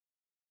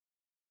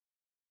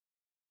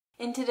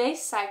In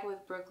today's Psych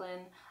with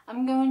Brooklyn,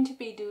 I'm going to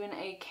be doing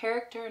a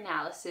character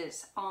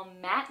analysis on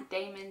Matt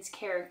Damon's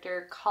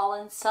character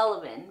Colin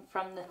Sullivan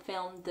from the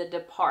film The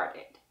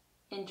Departed.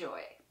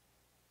 Enjoy.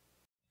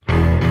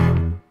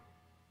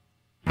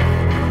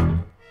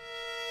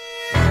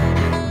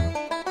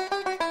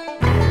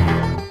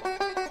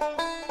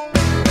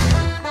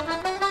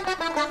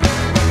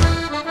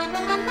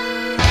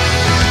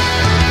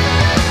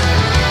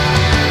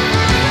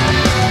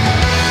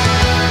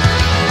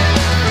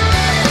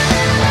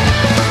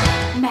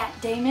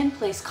 Damon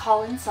plays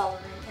Colin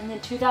Sullivan in the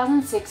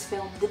 2006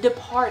 film The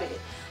Departed,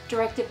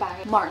 directed by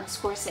Martin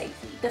Scorsese.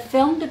 The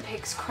film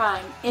depicts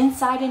crime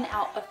inside and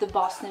out of the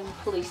Boston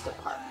Police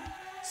Department.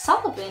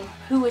 Sullivan,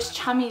 who was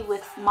chummy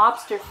with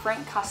mobster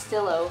Frank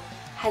Costello,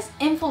 has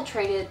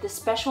infiltrated the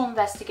Special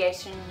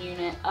Investigation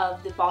Unit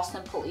of the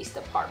Boston Police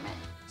Department.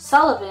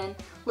 Sullivan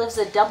lives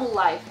a double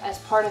life as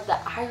part of the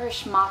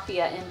Irish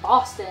Mafia in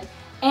Boston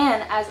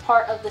and as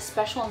part of the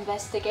Special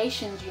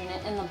Investigations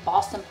Unit in the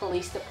Boston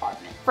Police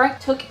Department. Frank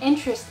took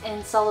interest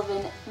in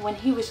Sullivan when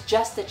he was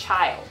just a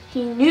child.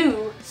 He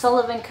knew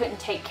Sullivan couldn't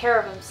take care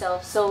of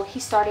himself, so he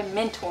started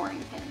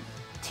mentoring him,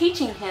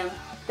 teaching him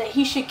that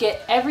he should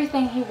get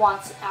everything he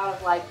wants out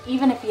of life,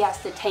 even if he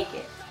has to take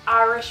it,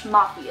 Irish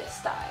Mafia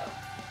style.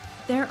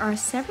 There are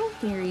several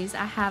theories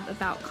I have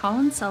about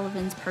Colin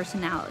Sullivan's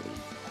personality.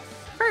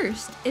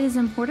 First, it is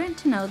important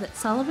to know that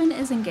Sullivan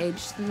is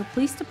engaged to the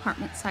police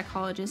department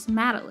psychologist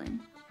Madeline.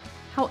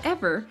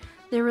 However,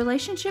 their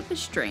relationship is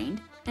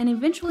strained, and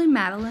eventually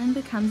Madeline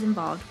becomes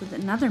involved with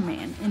another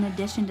man in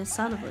addition to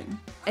Sullivan.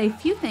 A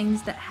few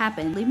things that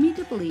happen lead me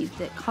to believe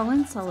that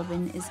Colin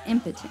Sullivan is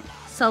impotent.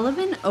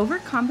 Sullivan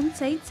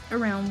overcompensates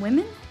around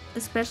women,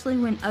 especially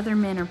when other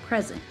men are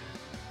present.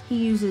 He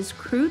uses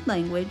crude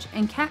language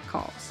and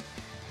catcalls.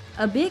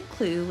 A big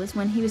clue was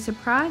when he was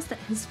surprised that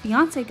his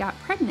fiancée got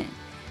pregnant,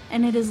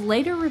 and it is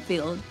later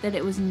revealed that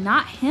it was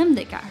not him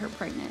that got her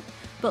pregnant,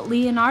 but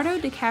Leonardo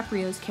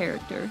DiCaprio's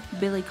character,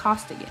 Billy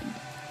Costigan.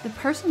 The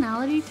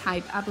personality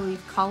type I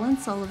believe Colin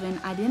Sullivan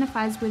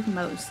identifies with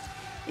most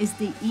is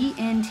the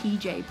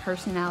ENTJ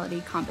personality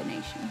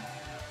combination,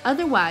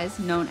 otherwise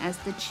known as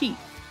the Chief.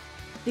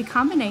 The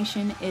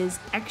combination is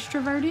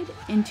extroverted,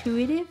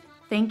 intuitive,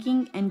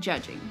 thinking, and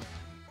judging.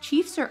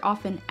 Chiefs are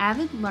often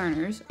avid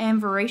learners and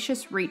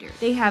voracious readers.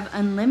 They have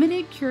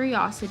unlimited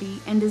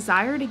curiosity and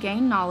desire to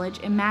gain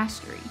knowledge and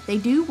mastery. They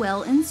do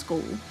well in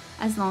school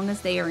as long as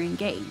they are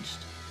engaged.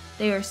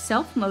 They are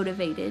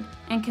self-motivated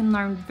and can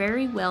learn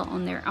very well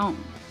on their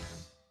own.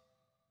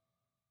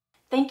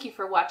 Thank you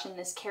for watching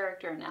this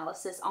character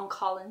analysis on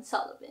Colin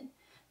Sullivan.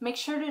 Make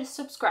sure to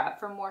subscribe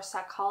for more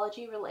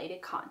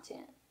psychology-related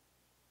content.